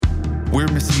We're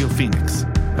Missio Phoenix,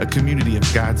 a community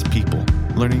of God's people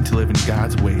learning to live in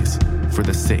God's ways for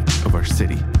the sake of our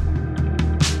city.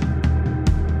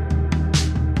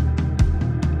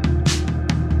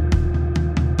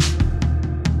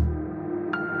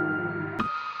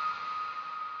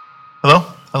 Hello?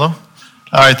 All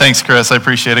right, thanks, Chris. I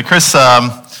appreciate it. Chris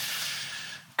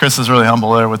is really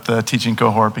humble there with the teaching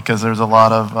cohort because there's a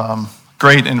lot of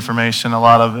great information. It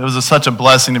was such a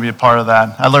blessing to be a part of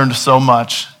that. I learned so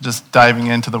much just diving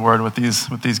into the Word with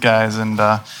these guys, and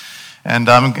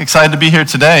I'm excited to be here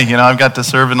today. You know, I've got to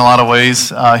serve in a lot of ways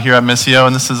here at Missio,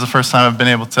 and this is the first time I've been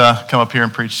able to come up here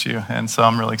and preach to you, and so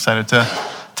I'm really excited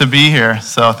to be here.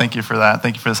 So thank you for that.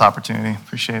 Thank you for this opportunity.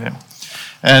 Appreciate it.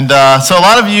 And so a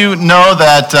lot of you know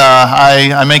that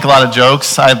I make a lot of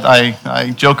jokes.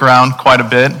 I joke around quite a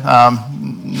bit.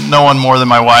 No one more than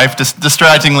my wife,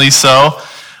 distractingly so.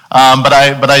 But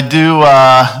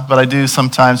I do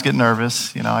sometimes get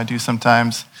nervous. You know, I do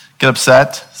sometimes get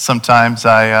upset. Sometimes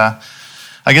I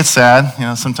get sad. You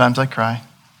know, sometimes I cry.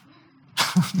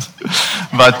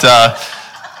 But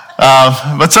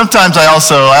sometimes I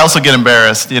also get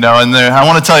embarrassed, you know, and I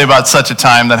want to tell you about such a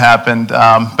time that happened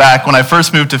back when I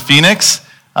first moved to Phoenix.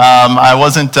 I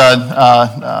wasn't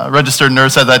a registered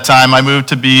nurse at that time. I moved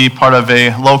to be part of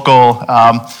a local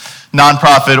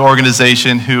nonprofit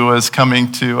organization who was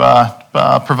coming to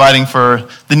providing for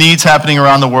the needs happening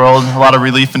around the world, a lot of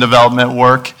relief and development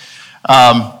work.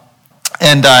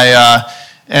 And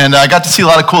I got to see a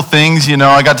lot of cool things. You know,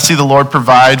 I got to see the Lord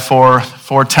provide for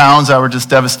towns that were just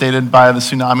devastated by the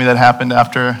tsunami that happened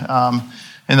after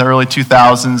in the early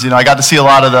 2000s. You know, I got to see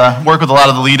work with a lot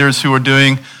of the leaders who were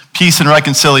doing peace and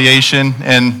reconciliation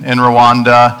in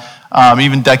Rwanda,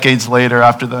 even decades later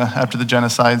after the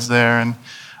genocides there. And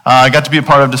I got to be a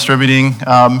part of distributing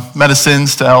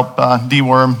medicines to help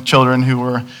deworm children who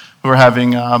were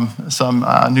having some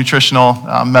nutritional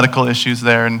medical issues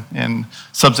there in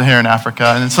sub-Saharan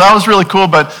Africa. And so that was really cool,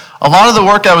 but a lot of the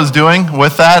work I was doing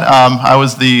with that, I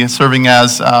was serving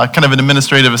as kind of an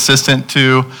administrative assistant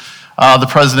to the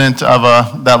president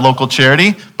of that local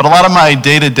charity, but a lot of my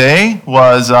day-to-day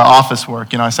was office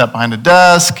work. You know, I sat behind a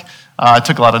desk, I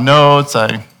took a lot of notes,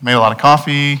 I made a lot of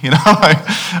coffee, you know,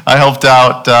 I helped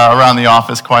out around the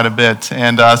office quite a bit.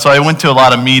 And so I went to a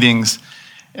lot of meetings,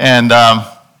 and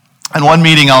one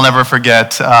meeting I'll never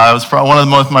forget, it was one of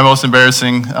my most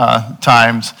embarrassing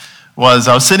times, was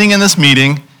I was sitting in this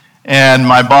meeting, and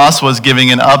my boss was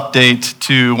giving an update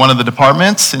to one of the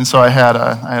departments, and so I had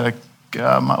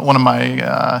one of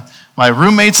my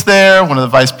roommates there, one of the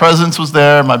vice presidents was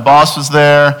there, my boss was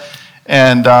there,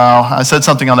 and I said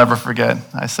something I'll never forget.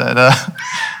 I said,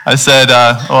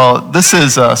 well, this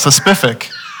is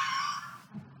suspific.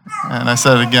 And I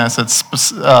said it again, I said,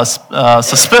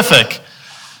 suspific.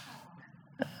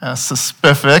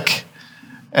 Suspific.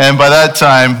 And by that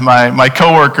time, my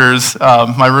coworkers,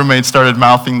 my roommates started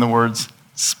mouthing the words,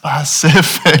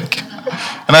 specific.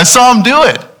 And I saw them do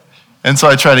it. And so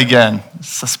I tried again,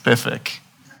 suspific.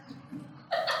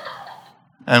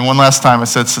 And one last time I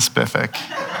said suspific.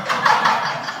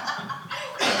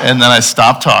 And then I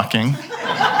stopped talking.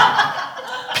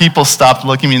 People stopped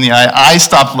looking me in the eye. I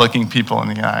stopped looking people in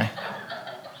the eye.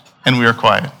 And we were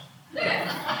quiet.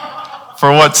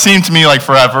 For what seemed to me like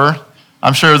forever.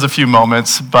 I'm sure it was a few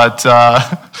moments, but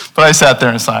I sat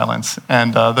there in silence.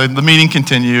 And the meeting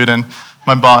continued, and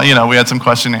my boss, you know, we had some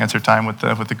question and answer time with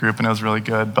the group, and it was really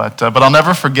good. But I'll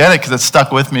never forget it because it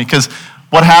stuck with me. Because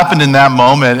what happened in that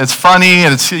moment, it's funny,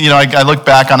 and it's, you know, I look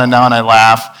back on it now and I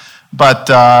laugh.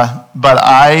 But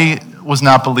I was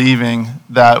not believing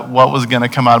that what was going to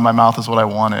come out of my mouth is what I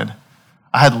wanted.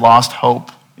 I had lost hope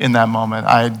in that moment.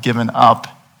 I had given up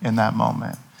in that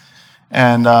moment.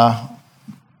 And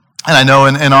I know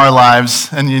in our lives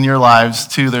and in your lives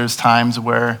too, there's times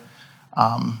where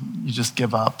you just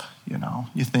give up. You know,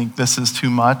 you think this is too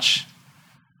much.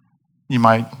 You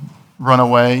might run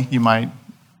away. You might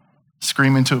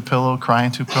scream into a pillow, cry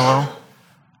into a pillow.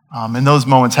 And those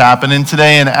moments happen. And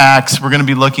today in Acts, we're going to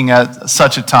be looking at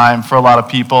such a time for a lot of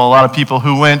people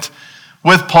who went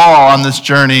with Paul on this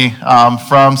journey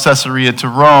from Caesarea to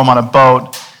Rome on a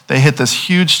boat. They hit this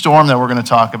huge storm that we're going to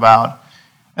talk about.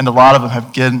 And a lot of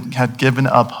them had given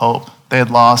up hope. They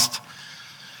had lost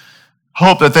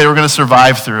hope that they were going to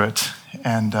survive through it.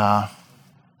 And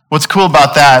what's cool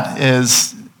about that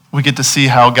is we get to see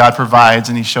how God provides,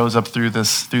 and he shows up through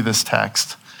this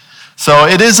text. So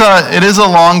it is a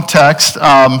long text.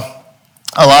 A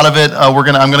lot of it I'm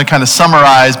going to kind of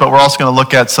summarize, but we're also going to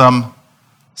look at some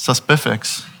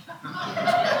suspifics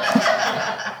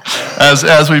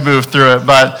as we move through it.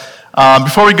 But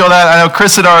Before we go that, I know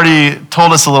Chris had already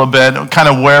told us a little bit kind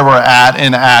of where we're at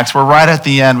in Acts. We're right at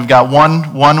the end. We've got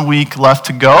one week left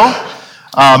to go.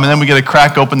 And then we get to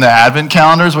crack open the Advent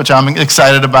calendars, which I'm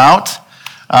excited about.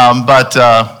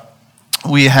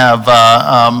 We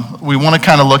want to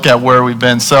kind of look at where we've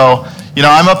been. So,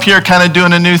 I'm up here kind of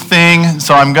doing a new thing,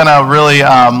 so I'm going to really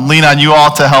lean on you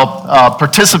all to help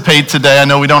participate today. I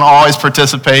know we don't always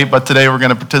participate, but today we're going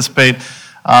to participate.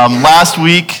 Last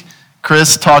week,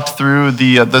 Chris talked through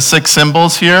the 6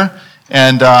 symbols here,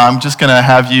 and I'm just going to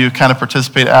have you kind of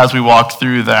participate as we walk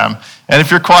through them. And if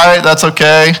you're quiet, that's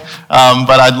okay,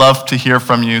 but I'd love to hear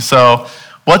from you. So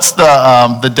what's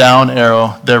the down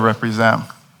arrow there represent?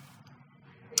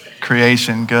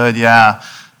 Creation, good, yeah.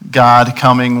 God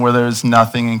coming where there's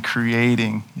nothing and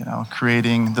creating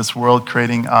this world,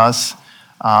 creating us,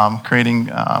 creating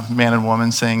man and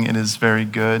woman, saying it is very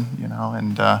good,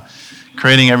 and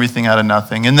creating everything out of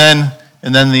nothing. And then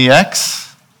the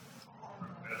X?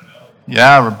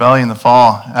 Yeah, rebellion, the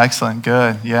fall. Excellent,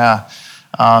 good, yeah.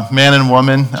 Man and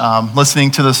woman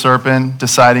listening to the serpent,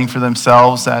 deciding for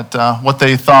themselves that what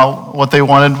they thought, what they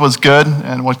wanted was good,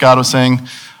 and what God was saying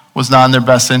was not in their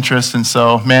best interest. And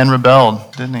so man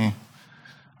rebelled, didn't he?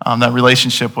 That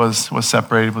relationship was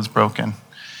separated, was broken.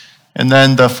 And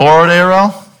then the forward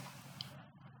arrow?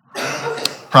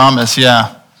 Promise,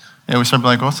 yeah. Yeah, we start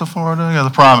like, what's the forward arrow? Yeah, the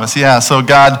promise, yeah. So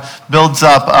God builds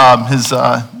up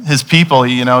his people.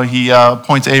 He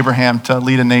appoints Abraham to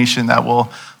lead a nation that will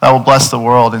bless the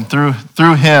world. And through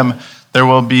him, there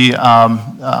will be a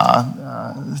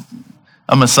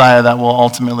Messiah that will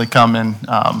ultimately come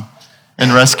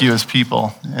and rescue his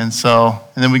people. And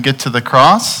then we get to the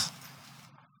cross.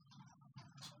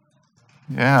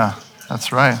 Yeah,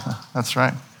 that's right.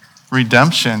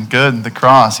 Redemption, good, the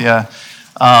cross, yeah.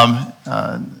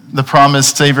 The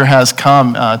promised Savior has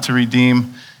come to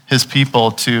redeem his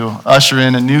people, to usher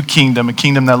in a new kingdom, a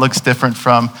kingdom that looks different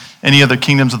from any other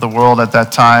kingdoms of the world at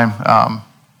that time.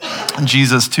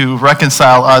 Jesus to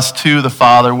reconcile us to the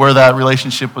Father, where that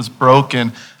relationship was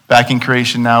broken back in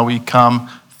creation. Now we come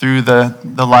through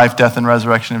the life, death, and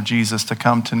resurrection of Jesus to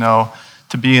come to know,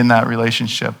 to be in that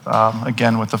relationship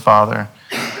again with the Father.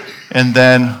 And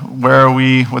then where are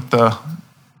we with the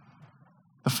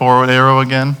forward arrow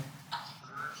again?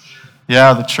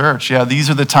 Yeah, the church. Yeah, these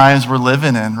are the times we're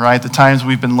living in, right? The times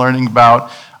we've been learning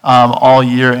about all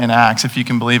year in Acts, if you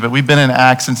can believe it. We've been in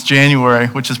Acts since January,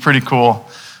 which is pretty cool.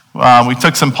 We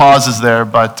took some pauses there,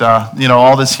 but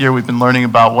all this year we've been learning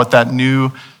about what that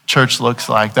new church looks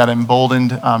like, that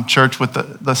emboldened church with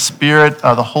the Spirit,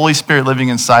 the Holy Spirit living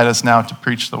inside us now to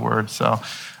preach the word. So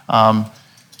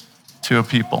to a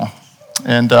people.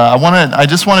 And I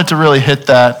just wanted to really hit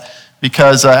that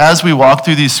because as we walk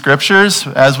through these scriptures,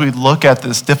 as we look at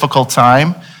this difficult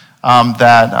time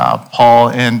that Paul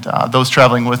and those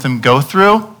traveling with him go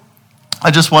through, I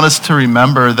just want us to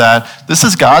remember that this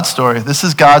is God's story. This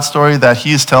is God's story that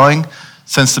he is telling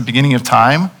since the beginning of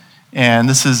time. And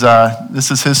this is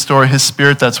his story, his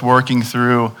Spirit that's working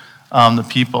through the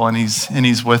people, and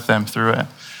he's with them through it.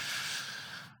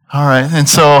 All right, and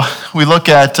so we look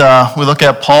at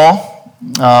Paul.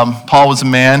 Paul was a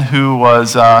man who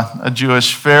was a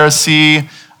Jewish Pharisee.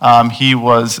 He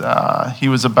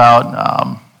was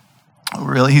about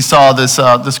really, he saw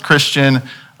this Christian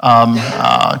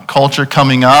culture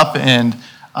coming up, and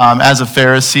as a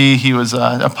Pharisee, he was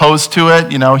opposed to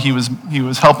it. He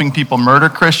was helping people murder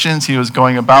Christians. He was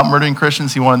going about murdering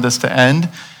Christians. He wanted this to end.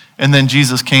 And then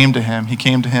Jesus came to him. He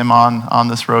came to him on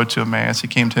this road to Emmaus. He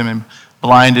came to him and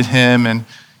blinded him, and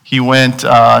he went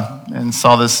and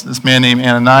saw this man named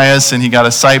Ananias, and he got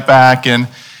his sight back. And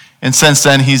since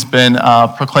then, he's been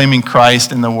proclaiming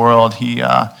Christ in the world.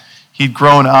 He'd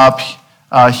grown up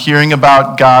hearing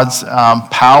about God's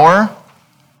power,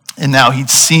 and now he'd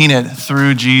seen it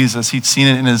through Jesus. He'd seen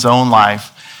it in his own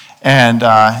life. And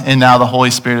now the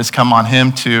Holy Spirit has come on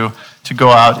him to go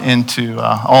out into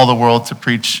all the world to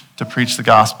preach the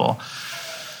gospel.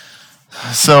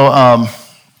 So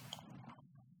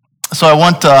I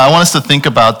want us to think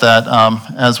about that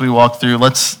as we walk through.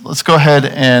 Let's go ahead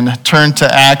and turn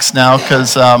to Acts now,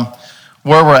 because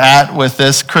where we're at with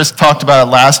this, Chris talked about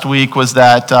it last week, was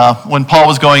that when Paul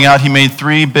was going out, he made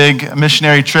 3 big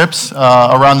missionary trips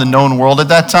around the known world at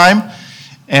that time.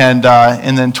 And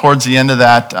then towards the end of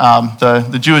that,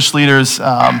 the Jewish leaders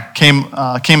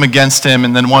came against him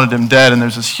and then wanted him dead. And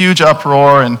there's this huge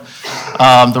uproar, and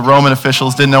the Roman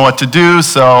officials didn't know what to do,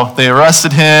 so they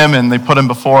arrested him and they put him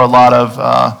before a lot of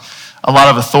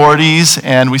authorities.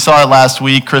 And we saw it last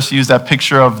week. Chris used that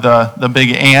picture of the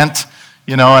big ant,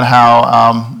 and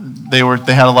how they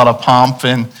had a lot of pomp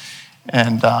and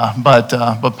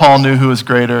But Paul knew who was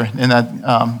greater, and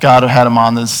that God had him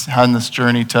on this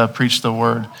journey to preach the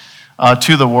word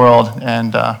to the world.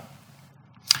 And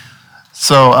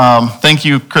so thank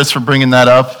you, Chris, for bringing that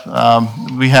up.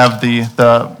 We have the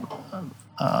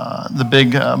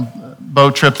big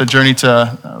boat trip, the journey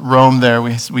to Rome. There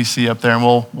we see up there, and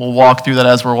we'll walk through that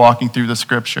as we're walking through the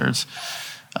scriptures.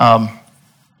 But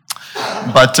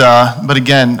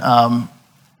again.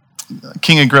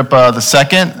 King Agrippa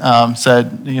II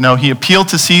said, he appealed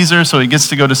to Caesar, so he gets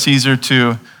to go to Caesar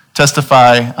to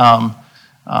testify,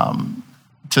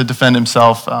 to defend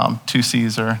himself to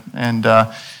Caesar, and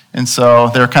so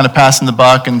they're kind of passing the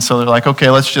buck, and so they're like, okay,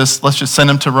 let's just send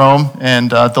him to Rome,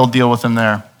 and they'll deal with him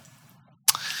there.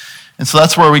 And so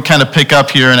that's where we kind of pick up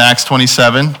here in Acts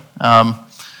 27. I'm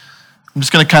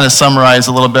just going to kind of summarize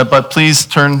a little bit, but please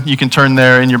you can turn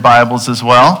there in your Bibles as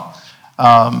well.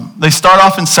 They start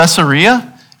off in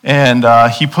Caesarea, and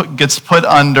he gets put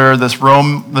under this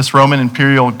Roman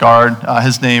imperial guard.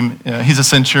 He's a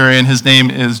centurion. His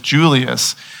name is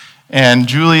Julius. And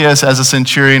Julius, as a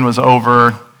centurion, was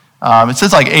over, it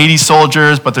says like 80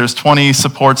 soldiers, but there's 20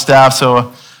 support staff,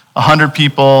 so 100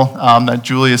 people that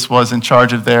Julius was in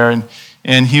charge of there.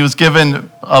 And he was given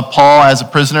Paul as a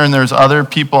prisoner, and there's other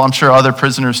people, I'm sure other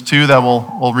prisoners too, that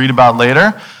we'll read about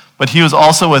later. But he was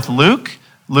also with Luke,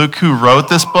 who wrote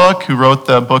this book, who wrote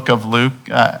the book of Luke,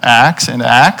 Acts. And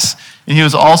he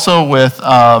was also with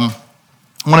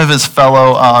one of his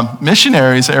fellow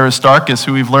missionaries, Aristarchus,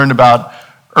 who we've learned about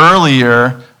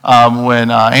earlier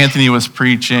when Anthony was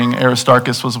preaching.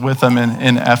 Aristarchus was with him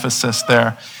in Ephesus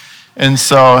there. And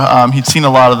so he'd seen a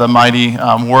lot of the mighty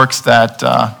works that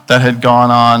had gone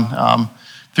on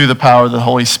through the power of the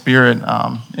Holy Spirit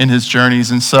in his journeys.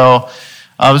 And so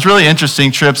it was a really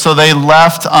interesting trip. So they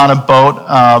left on a boat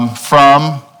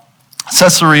from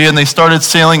Caesarea, and they started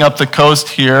sailing up the coast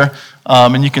here.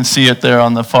 And you can see it there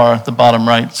on the bottom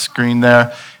right screen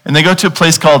there. And they go to a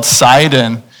place called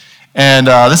Sidon. And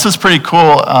this was pretty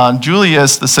cool.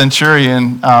 Julius, the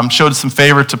centurion, showed some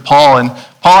favor to Paul. And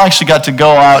Paul actually got to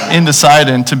go out into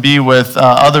Sidon to be with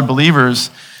other believers.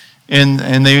 And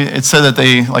it said that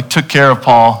they took care of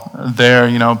Paul there,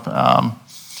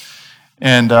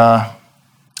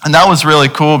 And that was really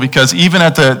cool because even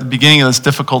at the beginning of this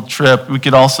difficult trip, we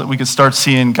could start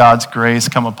seeing God's grace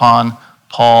come upon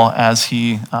Paul as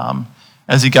he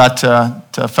got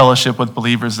to fellowship with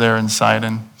believers there in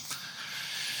Sidon.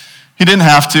 He didn't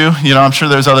have to, I'm sure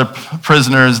there's other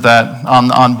prisoners that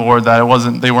on board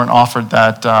that they weren't offered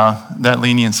that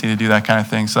leniency to do that kind of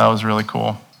thing. So that was really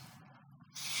cool.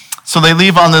 So they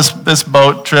leave on this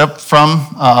boat trip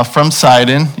from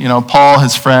Sidon. Paul,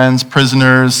 his friends,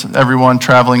 prisoners, everyone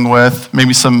traveling with,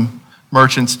 maybe some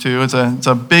merchants too. It's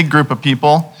a big group of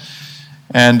people,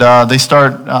 and they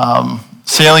start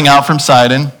sailing out from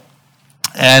Sidon,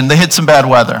 and they hit some bad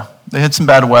weather.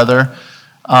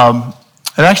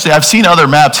 And actually, I've seen other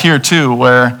maps here too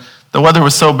where the weather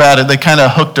was so bad that they kind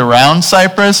of hooked around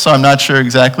Cyprus. So I'm not sure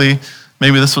exactly.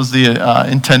 Maybe this was the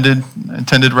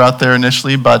intended route there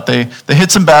initially, but they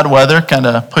hit some bad weather, kind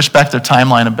of pushed back their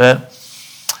timeline a bit,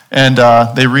 and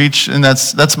they reach, and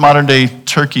that's modern day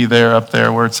Turkey there up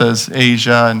there where it says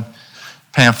Asia and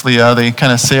Pamphylia. They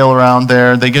kind of sail around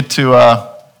there. They get to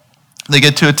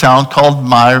a town called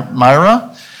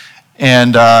Myra,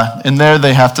 and in there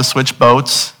they have to switch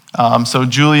boats. So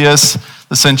Julius,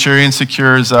 the centurion,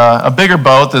 secures a bigger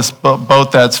boat, this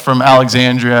boat that's from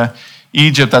Alexandria,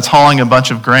 Egypt, that's hauling a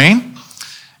bunch of grain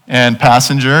and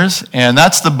passengers, and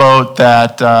that's the boat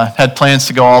that had plans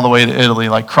to go all the way to Italy,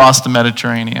 cross the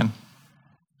Mediterranean.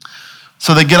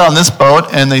 So they get on this boat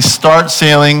and they start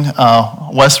sailing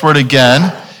westward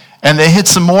again, and they hit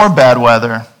some more bad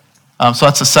weather. So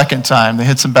that's the second time. They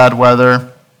hit some bad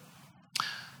weather.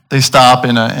 They stop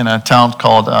in a town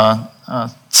called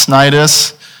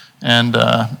Cnidus,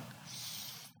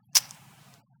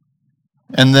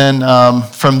 and then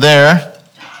from there,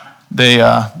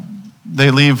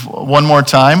 they leave one more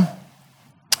time,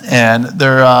 and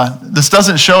this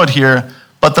doesn't show it here,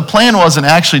 but the plan wasn't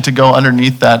actually to go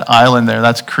underneath that island there.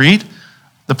 That's Crete.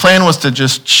 The plan was to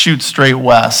just shoot straight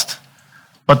west,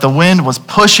 but the wind was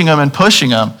pushing them,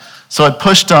 so it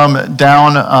pushed them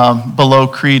down below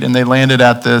Crete, and they landed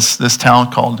at this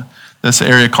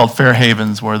area called Fair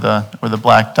Havens, where the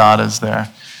black dot is there,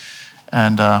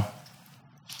 and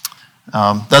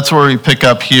that's where we pick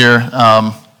up here.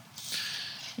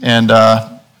 And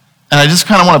I just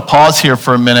kind of want to pause here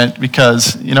for a minute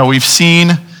because, we've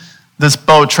seen this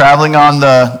boat traveling on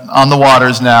the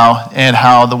waters now and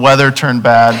how the weather turned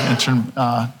bad and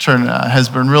has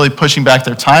been really pushing back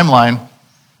their timeline.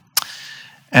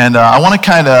 And I want to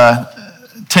kind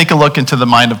of take a look into the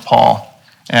mind of Paul.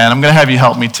 And I'm going to have you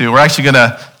help me too. We're actually going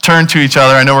to turn to each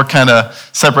other. I know we're kind of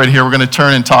separated here. We're going to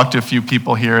turn and talk to a few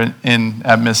people here at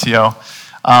Missio.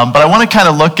 But I want to kind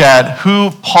of look at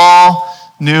who Paul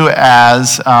knew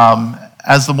as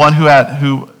the one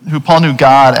who Paul knew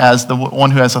God as the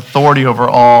one who has authority over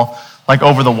all, like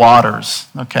over the waters.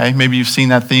 Okay, maybe you've seen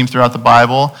that theme throughout the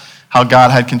Bible, how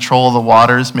God had control of the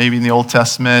waters, maybe in the Old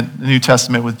Testament, the New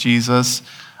Testament with Jesus.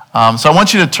 So I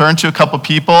want you to turn to a couple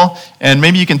people, and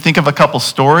maybe you can think of a couple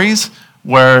stories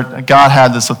where God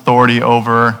had this authority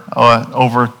over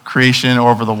creation,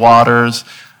 or over the waters.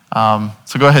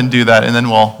 So go ahead and do that, and then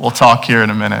we'll talk here in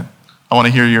a minute. I want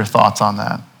to hear your thoughts on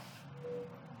that.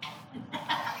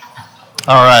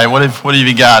 All right, what have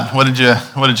you got? What did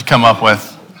you come up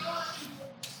with?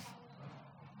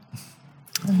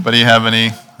 Anybody have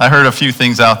any? I heard a few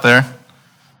things out there.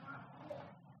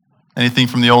 Anything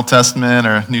from the Old Testament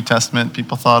or New Testament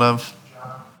people thought of?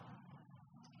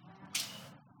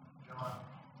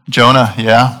 Jonah,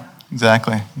 yeah,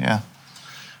 exactly, yeah.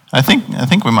 I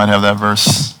think we might have that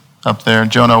verse up there,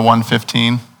 Jonah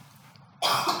 1:15.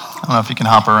 I don't know if you can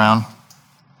hop around.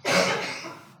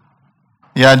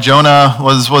 Yeah, Jonah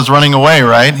was running away,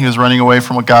 right? He was running away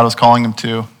from what God was calling him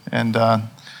to. And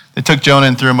they took Jonah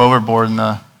and threw him overboard, and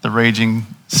the raging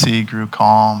sea grew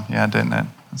calm. Yeah, didn't it?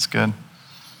 That's good.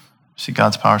 See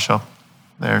God's power show up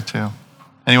there too.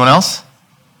 Anyone else?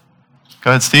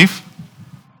 Go ahead, Steve.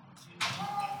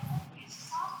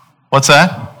 What's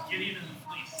that?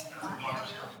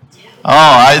 Oh,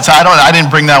 I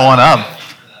didn't bring that one up.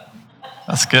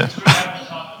 That's good.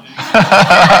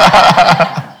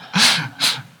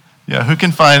 Yeah, who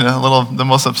can find the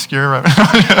most obscure?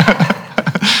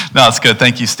 No, it's good.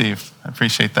 Thank you, Steve. I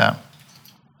appreciate that.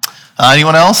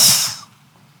 Anyone else?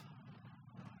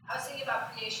 I was thinking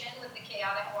about creation with the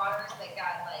chaotic waters that God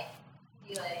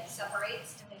he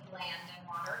separates to make land and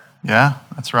water. Yeah,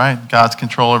 that's right. God's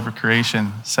control over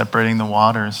creation, separating the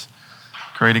waters,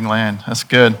 creating land. That's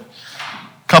good.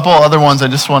 A couple other ones I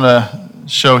just want to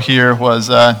show here was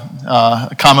a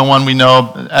common one we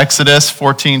know, Exodus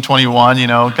 14:21. You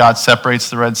know, God separates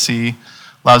the Red Sea,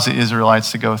 allows the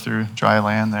Israelites to go through dry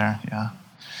land there. Yeah.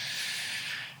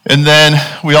 And then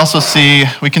we also see,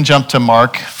 we can jump to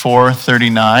Mark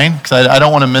 4:39, because I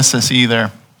don't want to miss this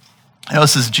either. You know,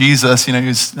 this is Jesus. You know,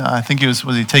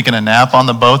 was he taking a nap on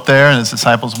the boat there, and his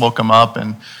disciples woke him up,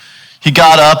 and he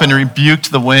got up and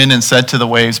rebuked the wind and said to the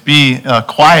waves, "Be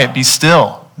quiet, be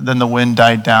still." Then the wind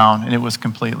died down, and it was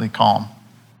completely calm.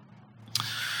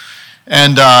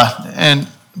 And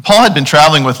Paul had been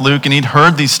traveling with Luke, and he'd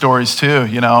heard these stories too.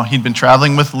 You know, he'd been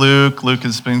traveling with Luke. Luke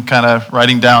has been kind of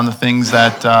writing down the things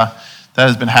that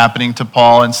has been happening to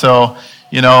Paul. And so,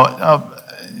 you know,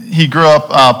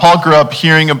 Paul grew up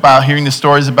hearing the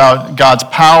stories about God's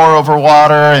power over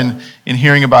water, and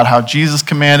hearing about how Jesus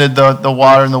commanded the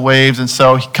water and the waves. And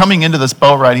so coming into this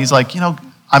boat ride, he's like, you know,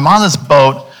 I'm on this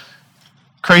boat,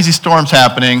 crazy storms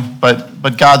happening,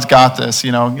 but God's got this.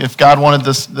 You know, if God wanted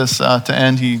this to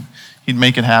end, He'd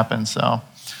make it happen. So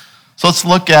let's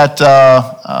look at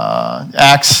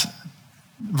Acts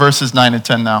verses 9 and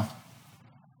 10 now.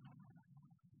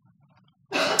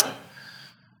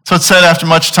 So it said, after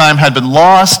much time had been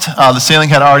lost, the sailing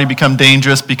had already become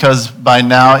dangerous, because by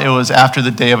now it was after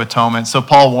the Day of Atonement. So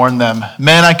Paul warned them,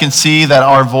 "Men, I can see that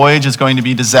our voyage is going to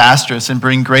be disastrous and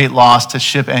bring great loss to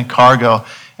ship and cargo,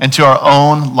 and to our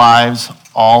own lives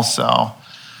also."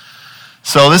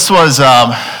 So this was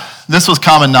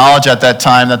common knowledge at that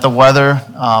time, that the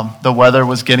weather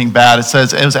was getting bad. It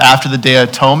says it was after the Day of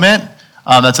Atonement.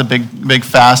 That's a big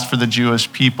fast for the Jewish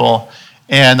people.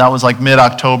 And that was like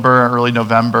mid-October, early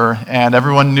November. And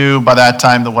everyone knew by that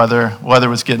time the weather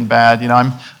was getting bad. You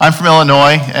know, I'm from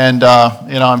Illinois, and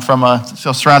you know, I'm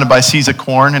surrounded by seas of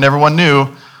corn, and everyone knew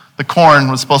the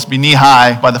corn was supposed to be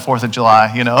knee-high by the 4th of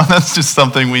July. You know, that's just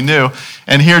something we knew.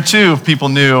 And here, too, people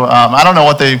knew. I don't know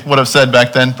what they would have said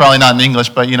back then, probably not in English,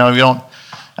 but, you know,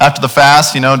 after the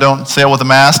fast, you know, don't sail with a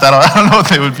mast. I don't know what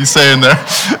they would be saying there.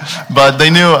 But they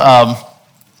knew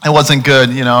it wasn't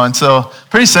good, you know. And so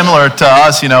pretty similar to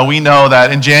us, you know, we know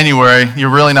that in January,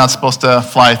 you're really not supposed to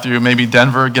fly through maybe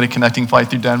Denver, get a connecting flight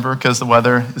through Denver, because the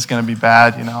weather is going to be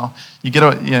bad, you know. You get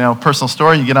a personal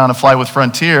story, you get on a flight with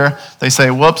Frontier, they say,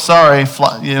 "Whoops, sorry,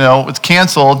 you know, it's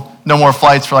canceled, no more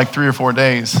flights for like 3 or 4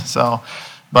 days." So,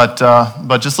 but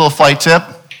just a little flight tip,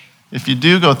 if you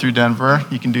do go through Denver,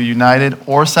 you can do United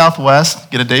or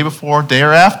Southwest, get a day before, day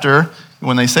or after.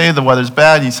 When they say the weather's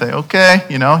bad, you say, okay,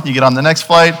 you know, you get on the next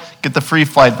flight, get the free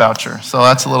flight voucher. So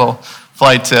that's a little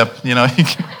flight tip, you know, you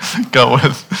can go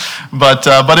with. But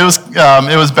it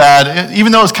was bad.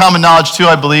 Even though it was common knowledge too,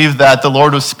 I believe that the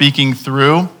Lord was speaking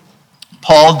through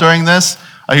Paul during this.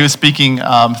 He was speaking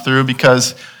through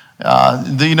because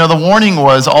the warning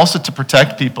was also to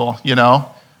protect people.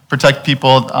 Protect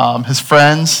people, his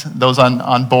friends, those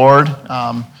on board,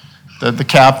 the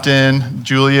captain,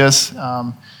 Julius.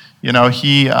 I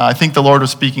think the Lord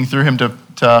was speaking through him to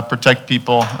protect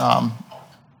people, to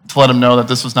let them know that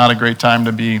this was not a great time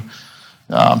to be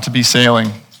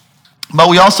sailing. But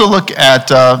we also look at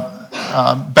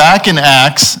back in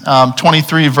Acts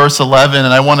 23, verse 11,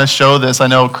 and I want to show this. I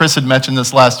know Chris had mentioned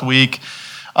this last week,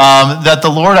 that the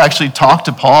Lord actually talked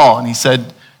to Paul, and he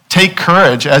said, "Take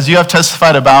courage, as you have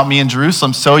testified about me in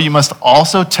Jerusalem, so you must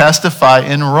also testify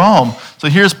in Rome." So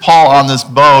here's Paul on this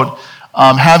boat,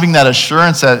 having that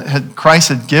assurance that Christ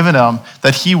had given him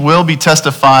that he will be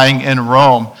testifying in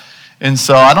Rome. And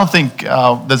so I don't think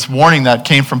this warning that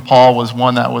came from Paul was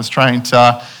one that was trying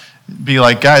to be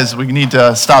like, guys, we need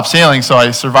to stop sailing so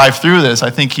I survive through this. I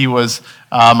think the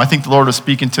Lord was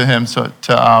speaking to him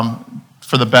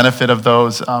for the benefit of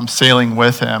those sailing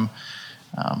with him.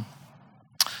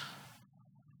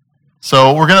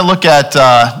 So we're going to look at,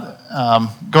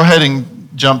 go ahead and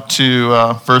jump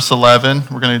to verse 11.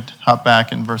 We're going to hop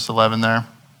back in verse 11 there.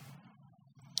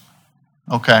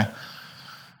 Okay.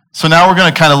 So now we're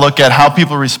going to kind of look at how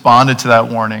people responded to that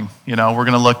warning. We're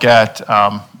going to look at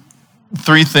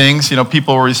three things.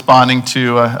 People were responding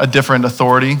to a different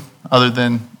authority other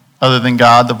than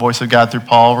God, the voice of God through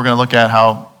Paul. We're going to look at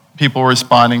how people were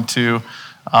responding to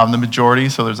the majority.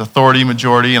 So there's authority,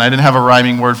 majority, and I didn't have a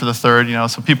rhyming word for the third.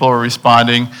 So people were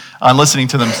responding and listening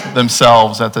to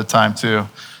themselves at the time too.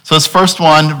 So this first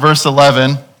one, verse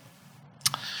 11,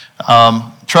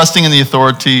 trusting in the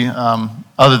authority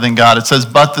other than God. It says,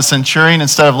 "But the centurion,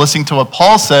 instead of listening to what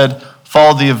Paul said,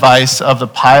 followed the advice of the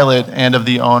pilot and of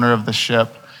the owner of the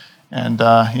ship." And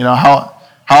how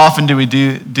often do we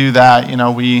do that?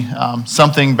 We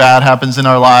something bad happens in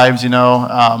our lives.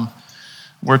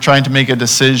 We're trying to make a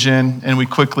decision, and we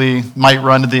quickly might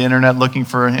run to the internet looking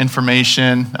for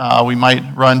information. We might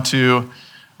run to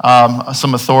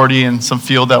some authority in some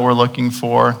field that we're looking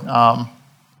for,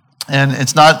 and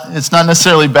it's not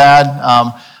necessarily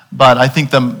bad. But I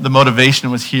think the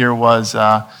motivation was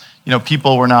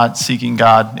people were not seeking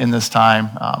God in this time.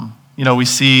 We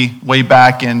see way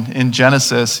back in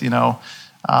Genesis,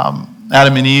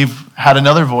 Adam and Eve had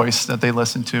another voice that they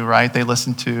listened to, right? They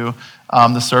listened to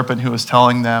the serpent who was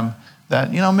telling them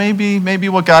that, maybe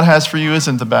what God has for you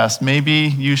isn't the best.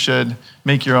 Maybe you should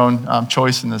make your own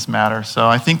choice in this matter. So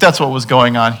I think that's what was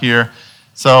going on here.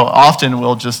 So often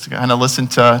we'll just kind of listen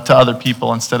to other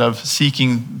people instead of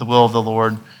seeking the will of the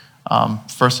Lord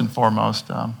first and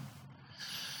foremost.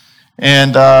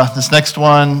 And this next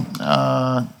one,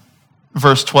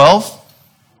 verse 12.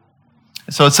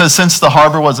 So it says, "Since the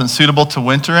harbor wasn't suitable to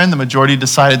winter in, the majority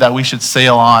decided that we should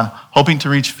sail on, hoping to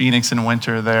reach Phoenix and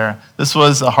winter there." This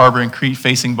was a harbor in Crete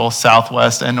facing both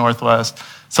southwest and northwest.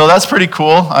 So that's pretty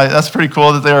cool. That's pretty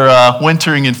cool that they're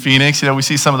wintering in Phoenix. We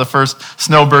see some of the first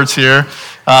snowbirds here.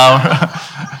 But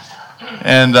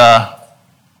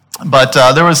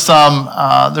there was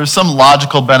some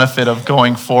logical benefit of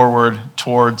going forward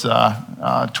towards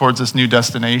this new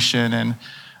destination. And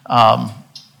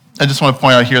I just want to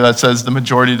point out here that says the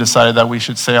majority decided that we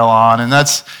should sail on, and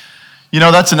that's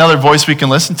another voice we can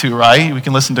listen to, right? We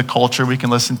can listen to culture, we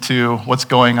can listen to what's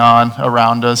going on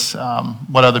around us,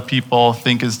 what other people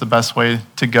think is the best way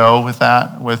to go with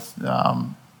that. When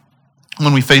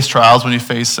we face trials, when we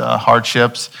face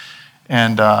hardships,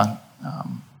 and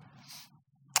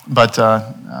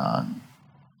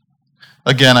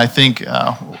again, I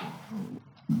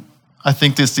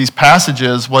think these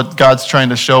passages, what God's trying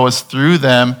to show us through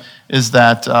them is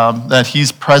that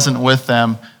He's present with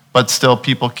them, but still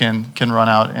people can run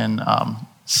out and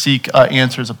seek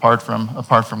answers apart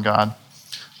from God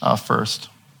first.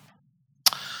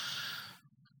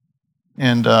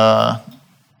 And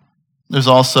there's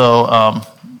also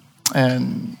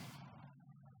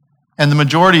and the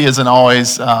majority isn't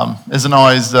always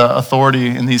the authority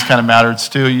in these kind of matters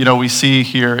too. We see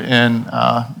here in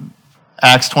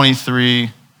Acts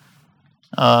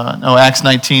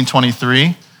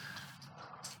 19:23.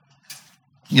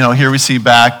 Here we see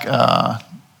back. Is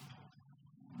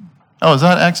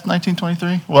that Acts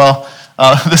 19:23? Well,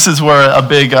 this is where a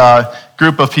big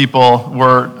group of people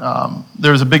were.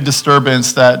 There was a big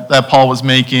disturbance that Paul was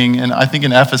making, and I think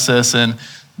in Ephesus, and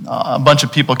a bunch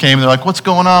of people came. They're like, "What's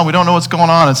going on? We don't know what's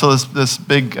going on." And so this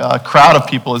big crowd of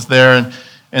people is there,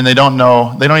 and they don't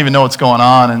even know what's going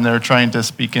on, and they're trying to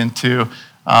speak into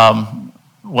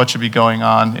what should be going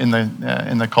on in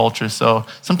the culture. So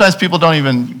sometimes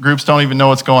groups don't even know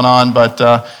what's going on. But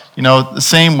the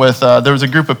same with there was a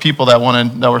group of people that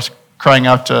were crying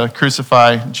out to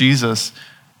crucify Jesus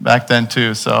back then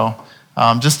too. So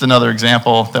just another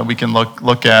example that we can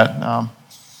look at.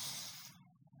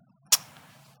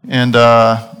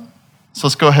 So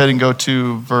let's go ahead and go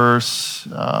to verse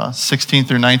 16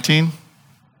 through 19.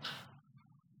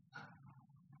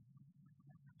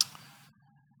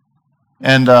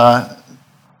 And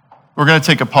we're going to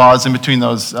take a pause in between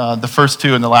those, the first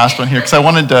two and the last one here, because I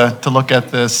wanted to look at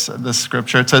this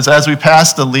scripture. It says, as we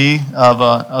passed the lee of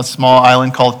a small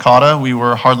island called Cauda, we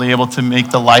were hardly able to make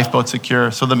the lifeboat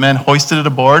secure. So the men hoisted it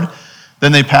aboard.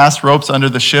 Then they passed ropes under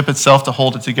the ship itself to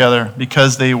hold it together,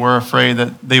 because they were afraid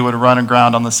that they would run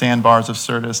aground on the sandbars of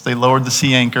Syrtis. They lowered the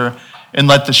sea anchor and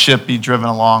let the ship be driven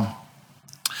along.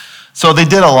 So they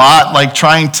did a lot, like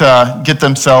trying to get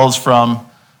themselves from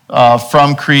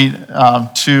Crete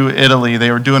to Italy.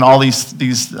 They were doing all these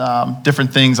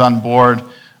different things on board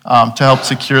to help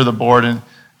secure the board and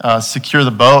secure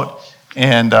the boat.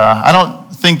 And I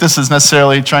don't think this is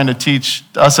necessarily trying to teach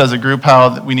us as a group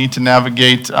how we need to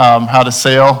navigate how to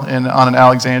sail on an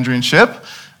Alexandrian ship.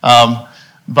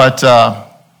 But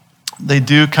they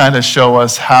do kind of show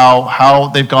us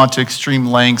how they've gone to extreme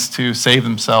lengths to save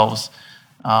themselves.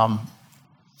 Let's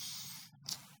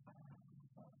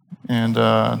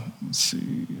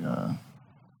see.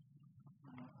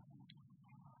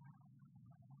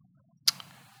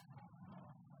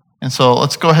 And so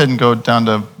let's go ahead and go down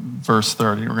to verse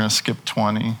 30. We're going to skip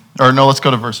 20. Or no, let's go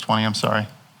to verse 20. I'm sorry.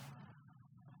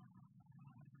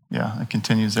 Yeah, it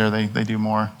continues there. They do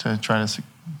more to try to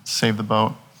save the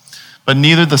boat. But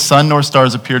neither the sun nor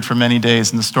stars appeared for many days,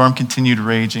 and the storm continued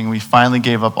raging. We finally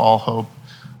gave up all hope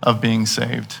of being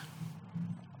saved.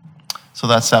 So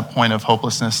that's that point of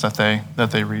hopelessness that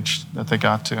they reached, that they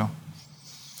got to.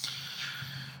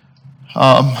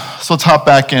 So let's hop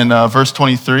back in verse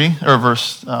 23, or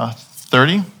verse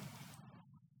 30.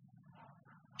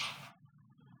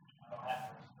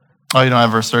 Oh, you don't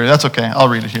have verse 30. That's okay. I'll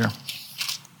read it here.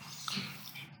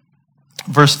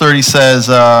 Verse 30 says,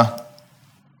 and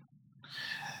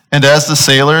as the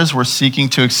sailors were seeking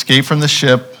to escape from the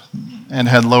ship and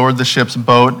had lowered the ship's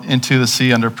boat into the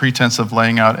sea under pretense of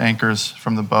laying out anchors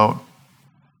from the boat.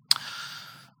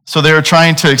 So they were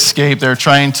trying to escape. They were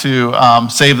trying to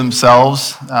save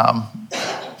themselves,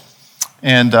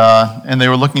 and they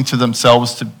were looking to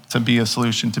themselves to be a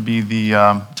solution, to be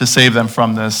to save them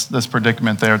from this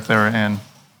predicament they're in.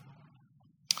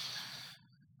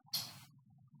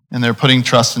 And they're putting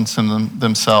trust in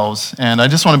themselves. And I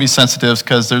just want to be sensitive,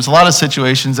 because there's a lot of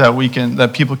situations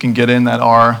that people can get in that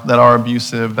are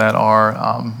abusive, that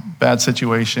are bad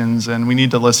situations, and we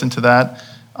need to listen to that.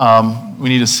 We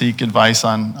need to seek advice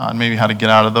on maybe how to get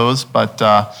out of those. But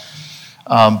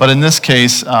in this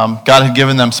case, God had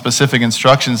given them specific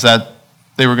instructions that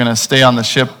they were going to stay on the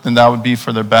ship, and that would be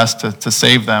for their best to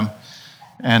save them.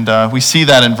 And we see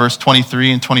that in verse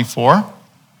 23 and 24.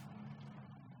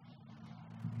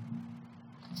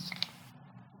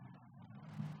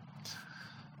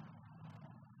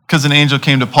 Because an angel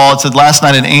came to Paul, it said, last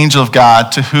night an angel of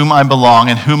God, to whom I belong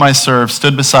and whom I serve,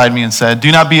 stood beside me and said,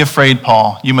 do not be afraid,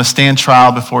 Paul. You must stand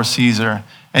trial before Caesar.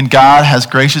 And God has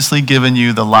graciously given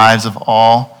you the lives of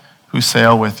all who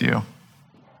sail with you.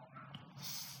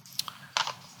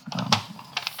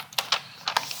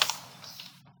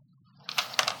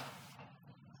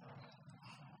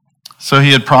 So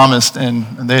he had promised,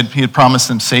 and he had promised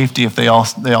them safety if they all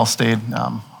stayed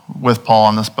with Paul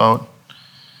on this boat.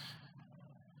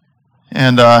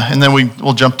 And then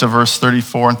we'll jump to verse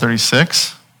 34 and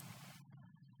 36.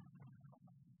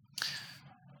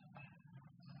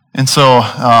 And so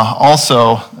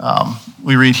also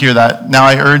we read here that, now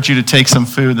I urge you to take some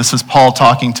food. This is Paul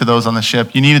talking to those on the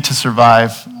ship. You need it to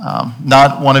survive.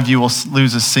 Not one of you will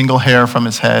lose a single hair from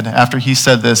his head. After he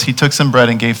said this, he took some bread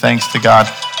and gave thanks to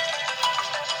God.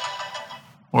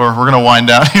 We're going to wind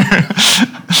down here.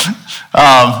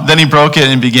 Then he broke it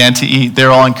and began to eat. They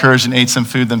were all encouraged and ate some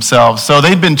food themselves. So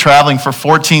they'd been traveling for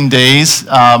 14 days.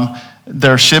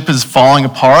 Their ship is falling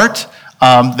apart.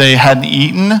 They hadn't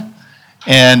eaten,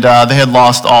 and they had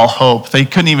lost all hope. They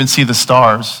couldn't even see the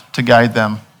stars to guide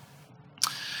them.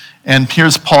 And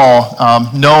here's Paul,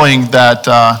 knowing that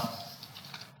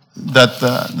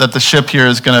the ship here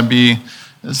is going to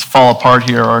fall apart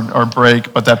here or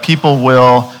break, but that people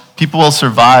will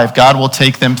survive. God will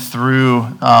take them through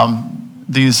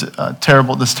this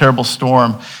terrible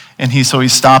storm. And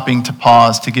he's stopping to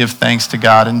pause to give thanks to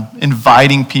God and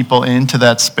inviting people into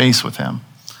that space with him.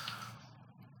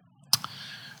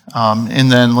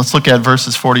 And then let's look at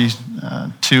verses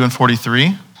 42 and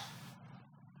 43.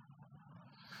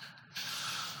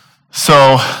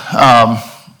 So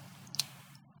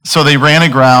they ran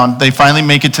aground. They finally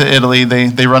make it to Italy.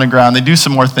 They run aground. They do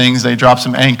some more things. They drop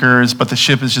some anchors, but the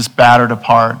ship is just battered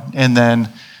apart. And then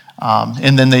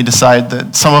they decide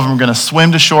that some of them are going to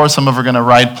swim to shore, some of them are going to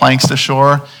ride planks to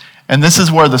shore. And this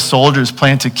is where the soldiers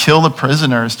plan to kill the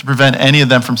prisoners to prevent any of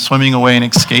them from swimming away and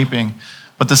escaping.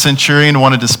 But the centurion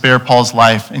wanted to spare Paul's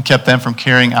life and kept them from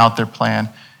carrying out their plan.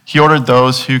 He ordered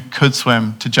those who could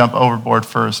swim to jump overboard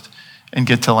first and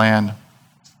get to land.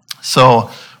 So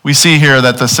we see here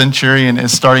that the centurion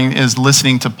is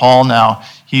listening to Paul now.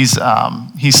 He's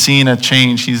seen a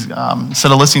change. He's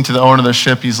instead of listening to the owner of the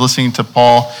ship, he's listening to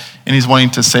Paul, and he's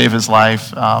wanting to save his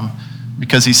life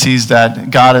because he sees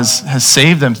that God has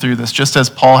saved them through this, just as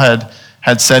Paul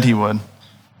had said he would.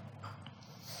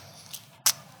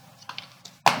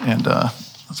 And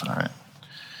that's all right.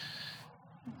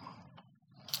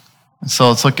 And so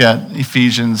let's look at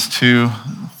Ephesians 2,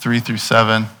 3 through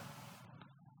 7.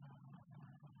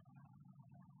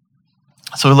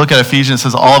 So we look at Ephesians, it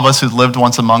says, all of us who lived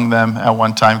once among them at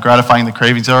one time, gratifying the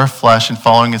cravings of our flesh and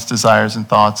following its desires and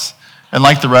thoughts. And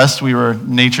like the rest, we were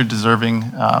nature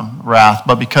deserving wrath.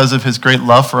 But because of his great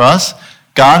love for us,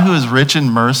 God, who is rich in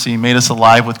mercy, made us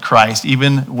alive with Christ,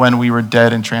 even when we were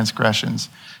dead in transgressions.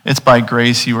 It's by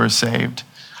grace you were saved.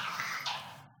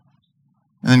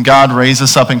 And then God raised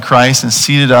us up in Christ and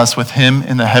seated us with him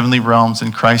in the heavenly realms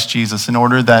in Christ Jesus, in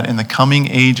order that in the coming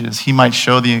ages he might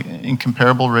show the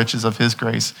incomparable riches of his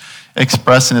grace,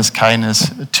 expressed in his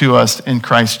kindness to us in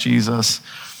Christ Jesus.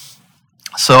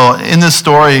 So in this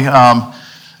story,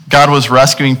 God was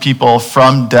rescuing people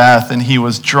from death, and he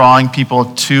was drawing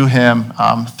people to him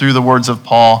through the words of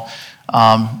Paul.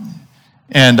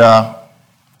 And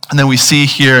then we see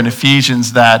here in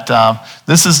Ephesians that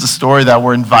this is the story that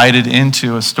we're invited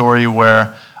into, a story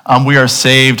where we are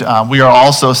saved. We are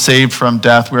also saved from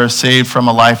death. We are saved from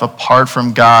a life apart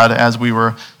from God as we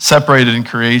were separated in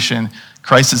creation.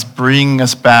 Christ is bringing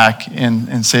us back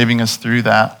and saving us through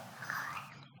that.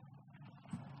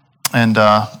 And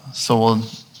so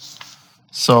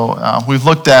we've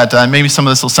looked at, maybe some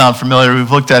of this will sound familiar,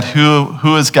 we've looked at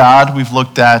who is God. We've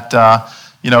looked at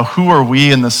who are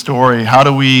we in the story? How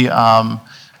do we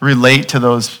relate to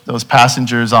those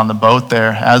passengers on the boat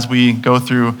there as we go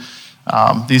through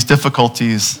these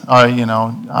difficulties?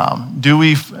 Do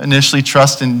we initially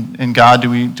trust in God?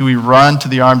 Do we run to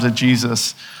the arms of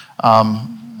Jesus?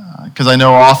 Because I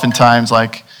know oftentimes,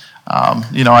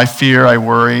 I fear, I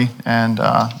worry, and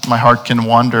my heart can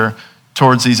wander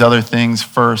towards these other things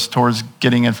first, towards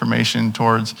getting information,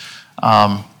 towards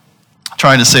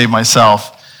trying to save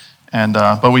myself.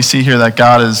 But we see here that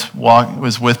God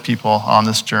was with people on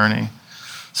this journey.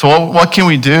 So what can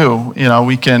we do?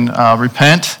 We can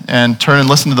repent and turn and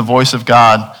listen to the voice of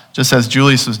God, just as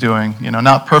Julius was doing.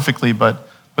 Not perfectly, but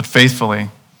faithfully.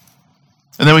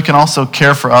 And then we can also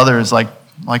care for others, like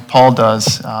Paul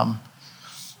does.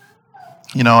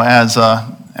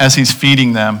 As he's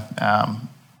feeding them,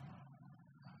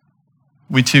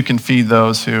 we too can feed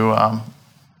those who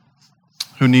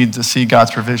need to see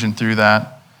God's provision through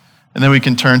that. And then we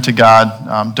can turn to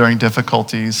God during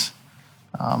difficulties.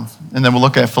 And then we'll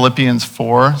look at Philippians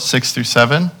 4, 6 through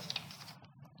 7.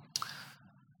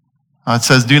 It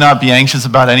says, do not be anxious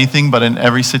about anything, but in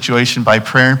every situation, by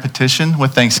prayer and petition,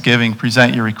 with thanksgiving,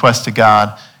 present your request to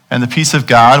God. And the peace of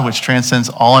God, which transcends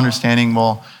all understanding,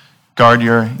 will guard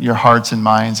your hearts and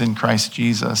minds in Christ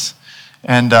Jesus.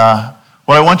 And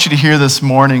what I want you to hear this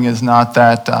morning is not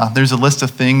that there's a list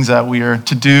of things that we are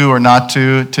to do or not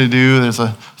to do. There's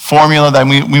a formula that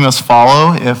we must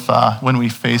follow when we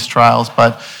face trials.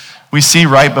 But we see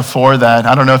right before that,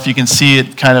 I don't know if you can see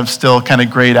it still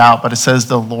grayed out, but it says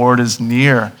the Lord is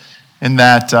near, and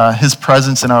that his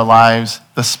presence in our lives,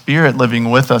 the Spirit living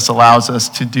with us, allows us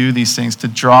to do these things, to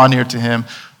draw near to him,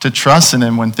 to trust in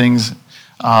him when things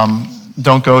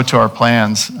don't go to our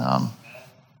plans.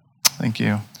 Thank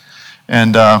you.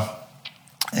 And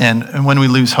when we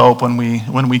lose hope, when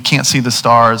we can't see the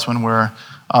stars, when we're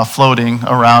floating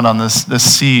around on this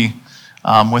sea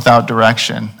without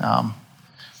direction,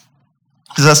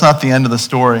 because that's not the end of the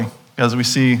story. Because we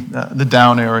see the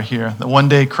down arrow here, that one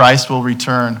day Christ will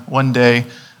return. One day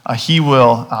he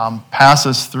will pass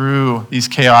us through these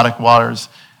chaotic waters.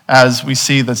 As we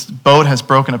see this boat has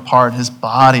broken apart, his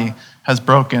body has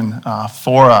broken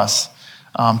for us.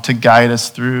 To guide us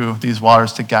through these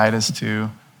waters, to guide us to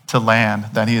land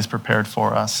that he has prepared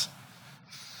for us.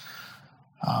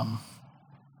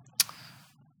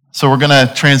 So we're going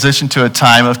to transition to a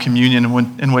time of communion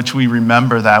in which we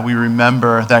remember that. We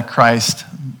remember that Christ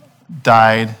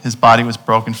died, his body was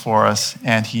broken for us,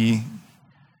 and he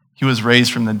was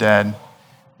raised from the dead